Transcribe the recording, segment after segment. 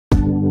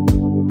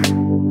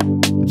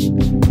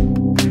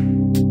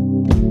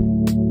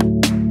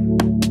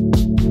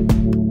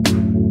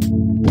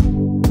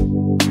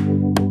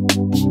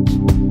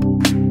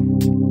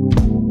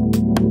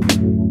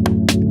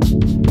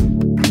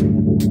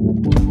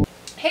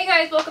Hey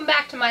guys, welcome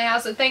back to my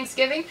house at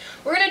Thanksgiving.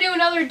 We're going to do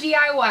another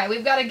DIY.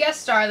 We've got a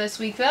guest star this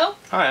week, though.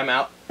 Hi, I'm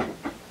Al.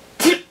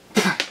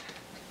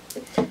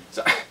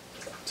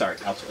 Sorry,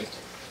 Al's voice.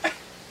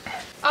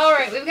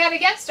 Alright, we've got a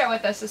guest star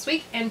with us this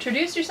week.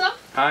 Introduce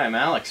yourself. Hi, I'm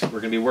Alex. We're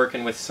going to be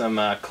working with some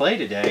clay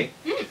today.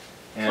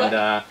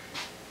 And,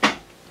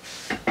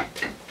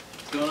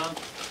 What's going on?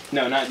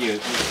 No, not you.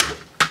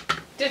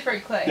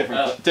 Different clay.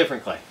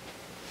 Different clay.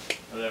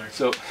 Whatever.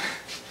 So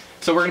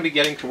we're going to be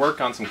getting to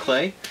work on some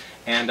clay.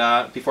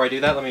 And before I do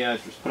that, let me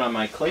just put on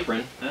my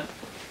apron. Huh?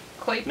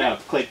 Clay? No,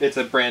 clay. It's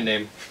a brand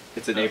name.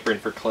 It's an apron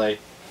for clay.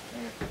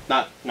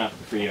 Not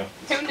for you.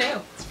 Who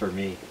knew? It's for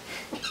me.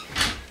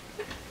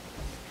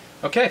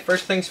 Okay,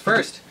 first things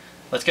first.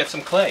 Let's get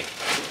some clay.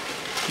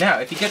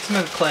 Now, if you get some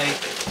of the clay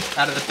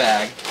out of the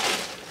bag,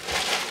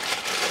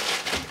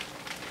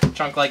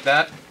 chunk like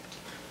that,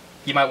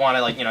 you might want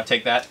to,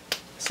 take that,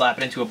 slap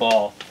it into a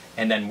ball,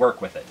 and then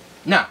work with it.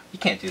 No, you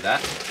can't do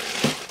that.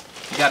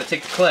 You got to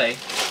take the clay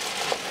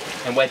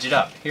and wedge it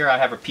up. Here I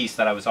have a piece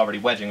that I was already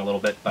wedging a little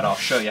bit, but I'll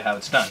show you how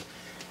it's done.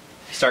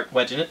 You start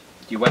wedging it.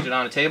 Do you wedge it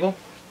on a table?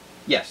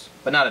 Yes,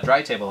 but not a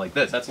dry table like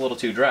this. That's a little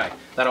too dry.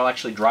 That'll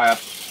actually dry up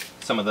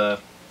some of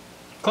the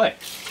clay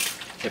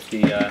if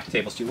the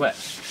table's too wet.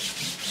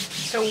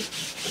 So,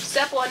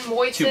 step one,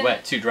 moisten. Too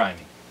wet, too dry, I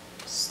mean.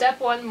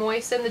 Step one,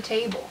 moisten the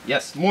table.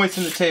 Yes,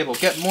 moisten the table.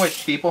 Get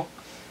moist, people.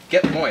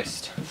 Get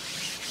moist.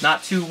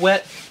 Not too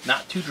wet,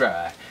 not too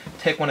dry.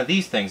 Take one of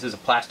these things. This is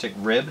a plastic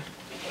rib.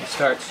 You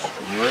start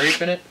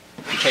scraping it.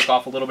 You take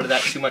off a little bit of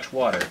that too much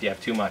water if you have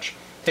too much.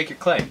 Take your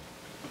clay.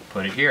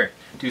 Put it here.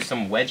 Do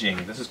some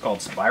wedging. This is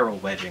called spiral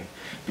wedging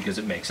because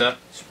it makes a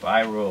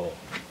spiral.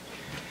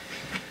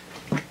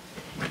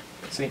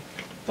 See?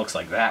 Looks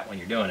like that when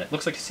you're doing it.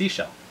 Looks like a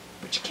seashell,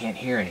 but you can't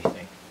hear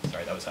anything.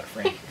 Sorry, that was out of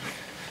frame.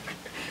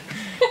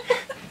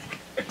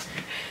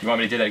 You want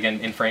me to do that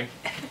again in frame?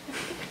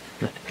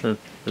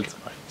 That's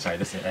fine. Sorry,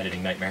 this is an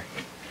editing nightmare.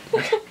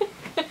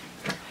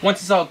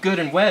 Once it's all good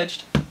and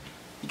wedged,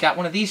 you got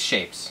one of these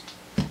shapes.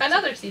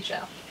 Another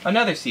seashell.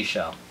 Another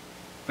seashell.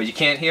 But you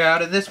can't hear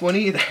out of this one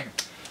either.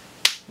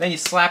 Then you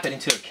slap it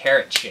into a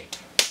carrot shape.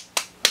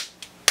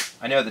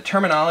 I know the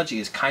terminology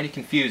is kind of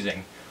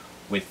confusing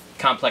with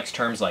complex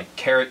terms like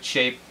carrot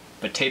shape,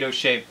 potato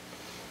shape.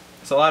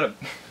 There's a lot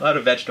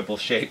of vegetable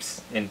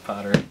shapes in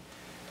pottery.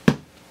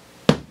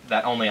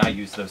 That only I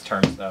use those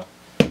terms though,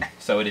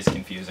 so it is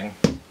confusing.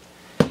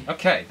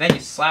 Okay, then you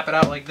slap it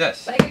out like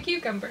this. Like a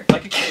cucumber.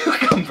 Like a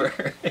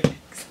cucumber.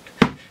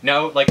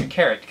 No, like a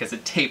carrot because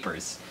it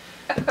tapers.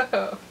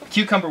 Oh.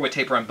 Cucumber would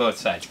taper on both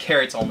sides.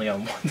 Carrot's only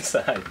on one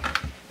side.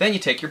 Then you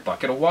take your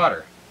bucket of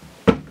water.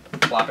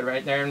 Plop it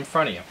right there in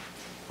front of you.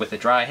 With a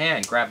dry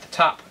hand, grab the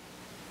top.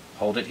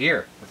 Hold it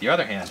here with your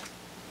other hand.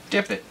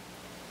 Dip it.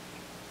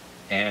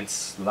 And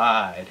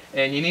slide.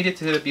 And you need it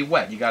to be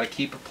wet. You got to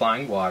keep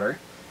applying water.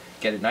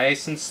 Get it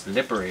nice and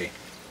slippery.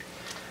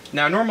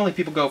 Now normally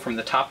people go from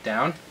the top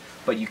down,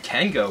 but you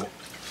can go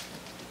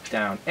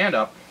down and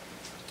up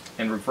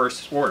in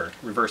reverse order,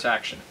 reverse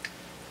action.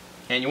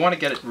 And you want to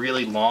get it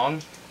really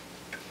long,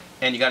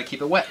 and you got to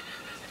keep it wet.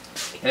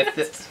 And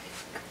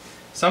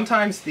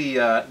sometimes the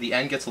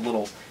end gets a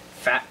little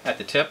fat at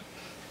the tip,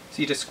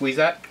 so you just squeeze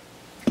that,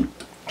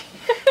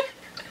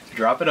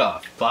 drop it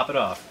off, plop it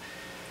off.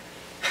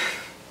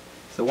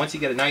 So once you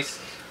get a nice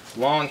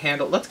long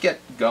handle, let's get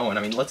going.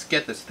 I mean, let's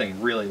get this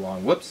thing really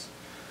long. Whoops.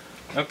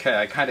 Okay,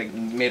 I kind of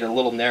made it a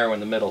little narrow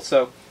in the middle,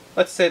 so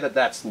let's say that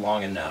that's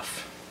long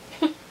enough.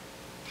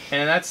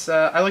 And that's,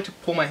 I like to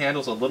pull my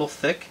handles a little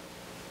thick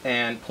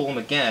and pull them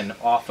again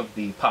off of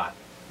the pot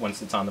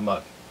once it's on the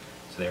mug.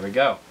 So there we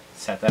go.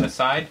 Set that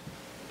aside,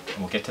 and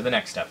we'll get to the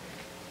next step.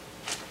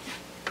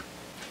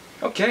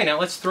 Okay, now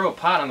let's throw a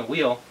pot on the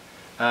wheel.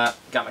 Got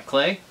my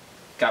clay,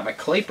 got my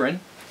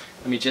apron.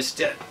 Let me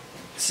just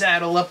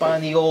saddle up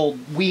on the old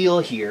wheel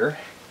here.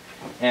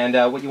 And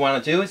what you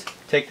want to do is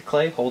take the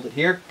clay, hold it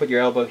here, put your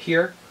elbow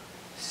here,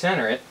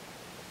 center it,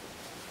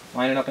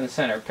 line it up in the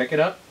center, pick it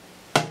up,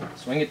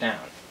 swing it down.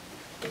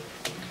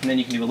 And then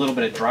you can do a little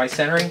bit of dry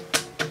centering,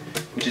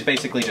 which is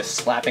basically just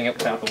slapping it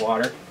without the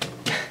water.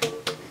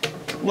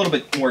 A little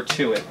bit more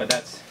to it, but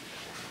that's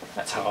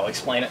how I'll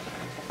explain it.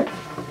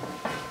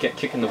 Get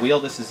kicking the wheel.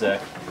 This is a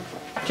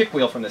kick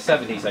wheel from the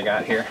 70s I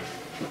got here.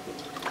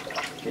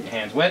 Get your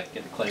hands wet,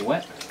 get the clay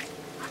wet.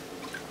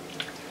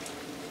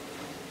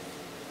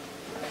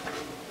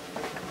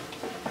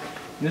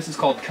 And this is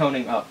called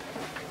coning up.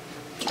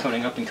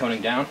 Coning up and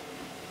coning down.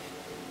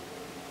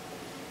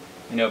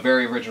 You know,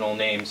 very original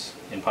names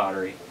in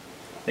pottery.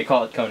 They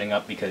call it coning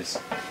up because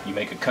you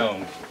make a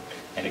cone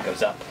and it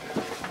goes up.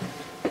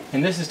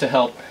 And this is to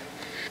help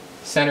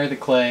center the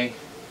clay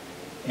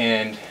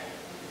and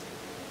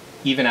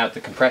even out the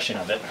compression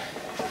of it.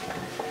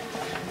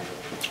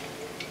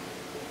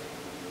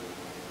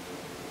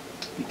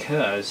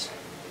 Because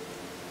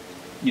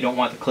you don't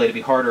want the clay to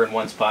be harder in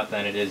one spot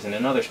than it is in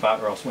another spot,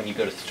 or else when you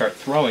go to start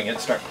throwing it,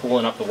 start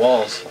pulling up the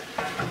walls,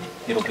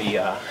 it'll be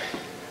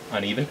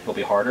uneven, it'll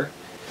be harder.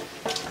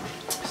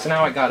 So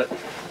now I got it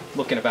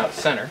looking about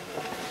center.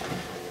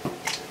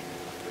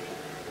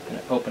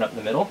 open up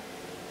the middle.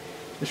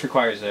 This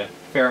requires a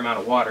fair amount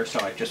of water, so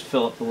I just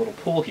fill up the little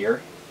pool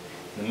here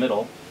in the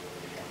middle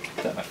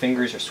so that my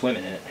fingers are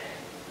swimming in it.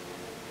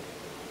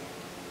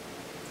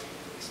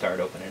 Start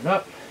opening it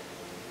up.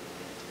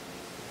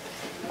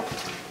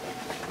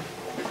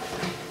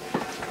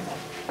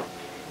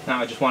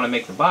 Now I just want to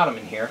make the bottom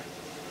in here,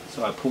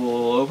 so I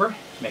pull over,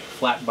 make a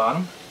flat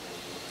bottom.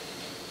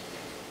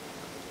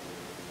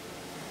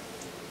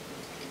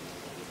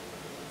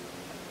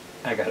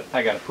 I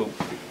gotta poop.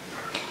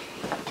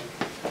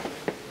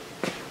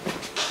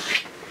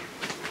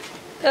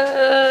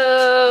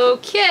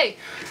 Okay.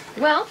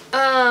 Well,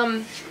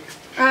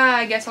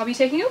 I guess I'll be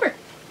taking over.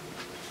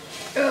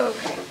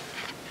 Okay.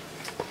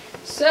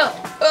 So,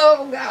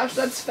 oh gosh,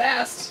 that's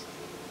fast.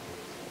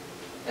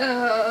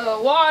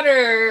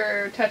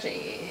 Water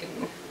touching.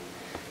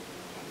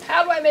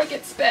 How do I make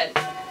it spin?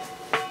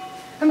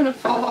 I'm gonna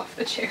fall off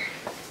the chair.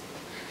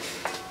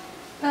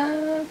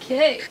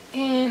 Okay,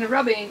 and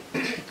rubbing.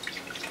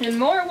 And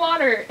more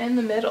water in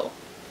the middle.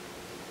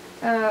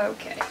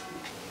 Okay.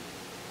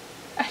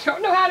 I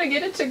don't know how to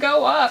get it to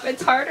go up.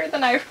 It's harder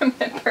than I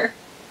remember.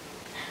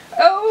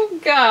 Oh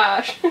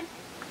gosh.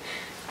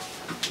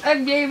 I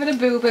gave it a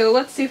boo-boo.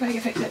 Let's see if I can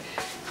fix it.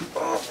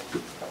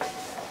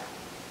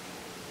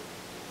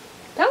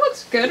 That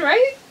looks good,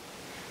 right?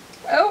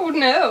 Oh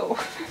no.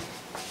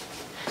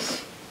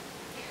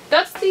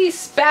 That's the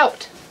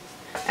spout,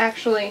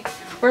 actually.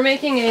 We're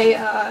making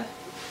a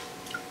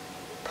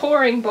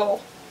pouring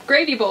bowl.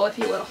 Gravy bowl, if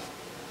you will.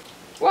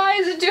 Why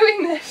is it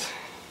doing this?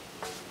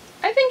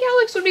 I think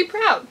Alex would be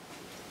proud.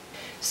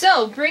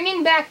 So,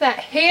 bringing back that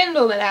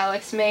handle that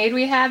Alex made,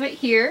 we have it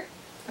here.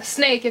 A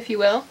snake, if you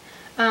will.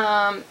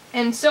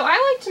 And so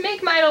I like to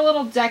make mine a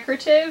little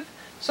decorative,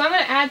 so I'm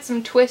going to add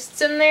some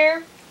twists in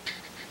there.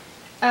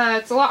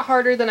 It's a lot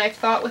harder than I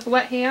thought with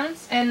wet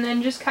hands, and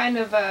then just kind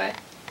of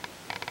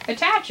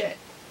attach it.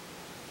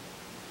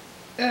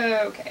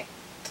 Okay.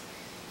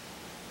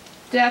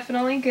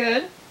 Definitely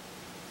good.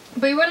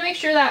 But you want to make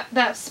sure that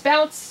that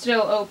spout's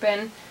still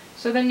open,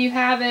 so then you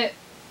have it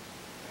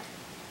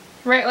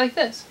right like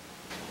this.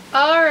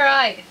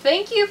 Alright,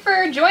 thank you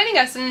for joining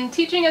us and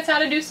teaching us how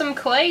to do some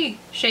clay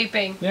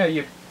shaping. Yeah,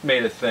 you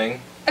made a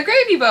thing. A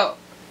gravy boat.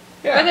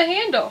 Yeah. With a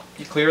handle.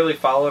 You clearly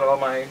followed all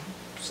my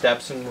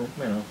steps and,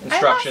 you know,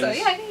 instructions. I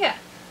thought so, yeah.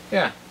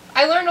 Yeah.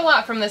 I learned a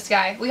lot from this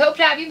guy. We hope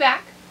to have you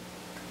back.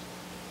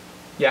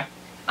 Yeah.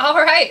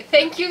 Alright,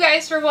 thank you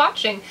guys for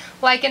watching.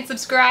 Like and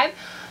subscribe.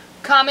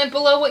 Comment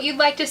below what you'd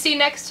like to see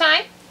next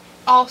time.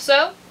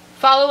 Also,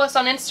 follow us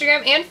on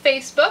Instagram and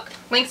Facebook.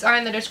 Links are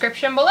in the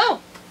description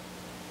below.